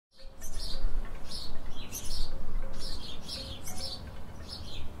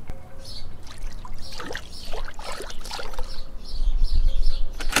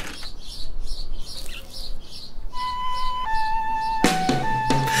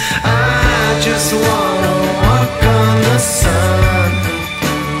just wanna walk on the sun.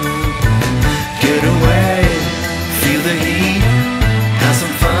 Get away, feel the heat, have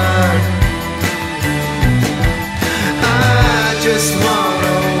some fun. I just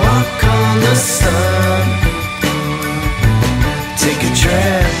wanna walk on the sun. Take a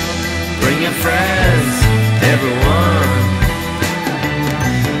trip, bring your friends, everyone.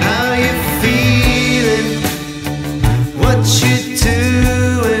 How you feeling? What you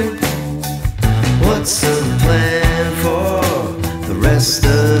doing? What's the plan for the rest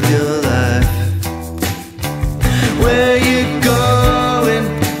of your life? Where you going?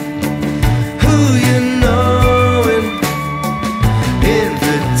 Who you knowin?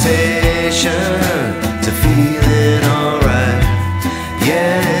 Invitation to feeling alright.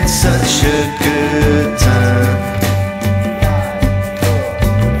 Yeah, it's such a good time.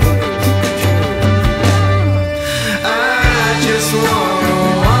 I just wanna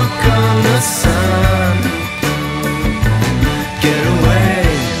walk on the sun. Get away,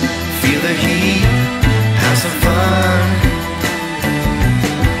 feel the heat, have some fun.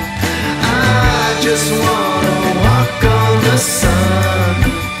 I just wanna walk on the sun.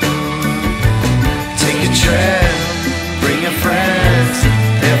 Take a trip, bring your friends,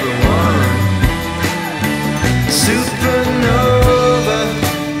 everyone. Supernova,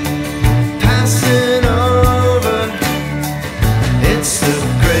 passing over. It's the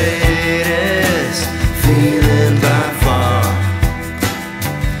greatest feeling by far.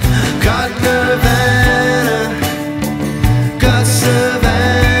 Got Nirvana, got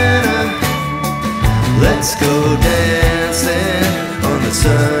Savannah. Let's go dancing on the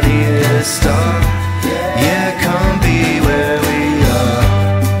sunniest star. Yeah, come be where we are.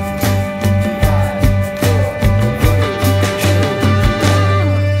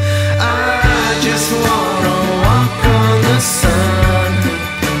 I just wanna walk on the sun.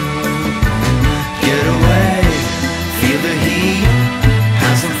 Get away, feel the heat,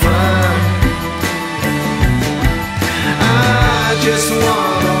 have some fun. I just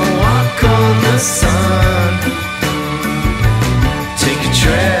wanna walk on the sun. Take a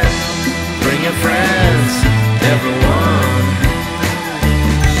trip, bring your friends, everyone.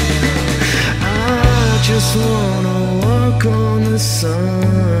 I just wanna walk on the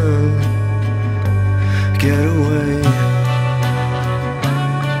sun. Get away.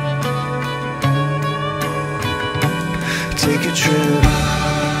 Take a trip,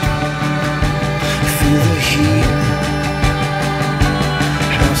 feel the heat,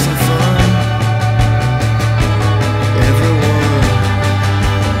 have some fun, everyone.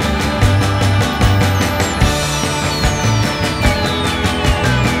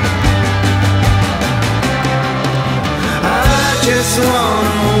 I just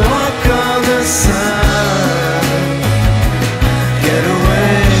wanna walk on the sun. Get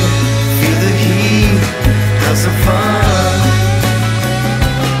away, feel the heat, have some fun.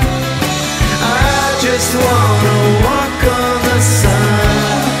 I just wanna walk on the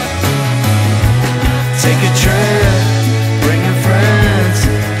sun. Take a trip, bring your friends,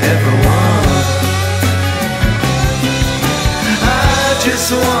 everyone. I just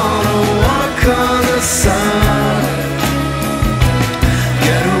wanna walk on the sun.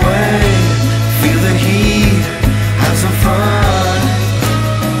 Get away, feel the heat, have some fun.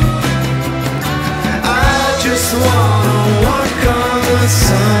 I just wanna walk on the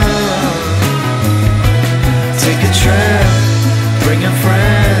sun. Take a trip, bring your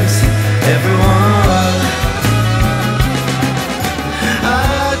friends, everyone. I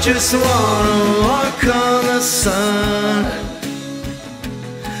just wanna walk on the sun.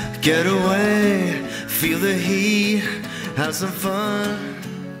 Get away, feel the heat, have some fun.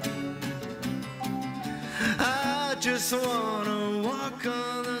 I just wanna walk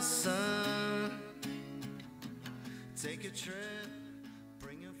on the sun. Take a trip.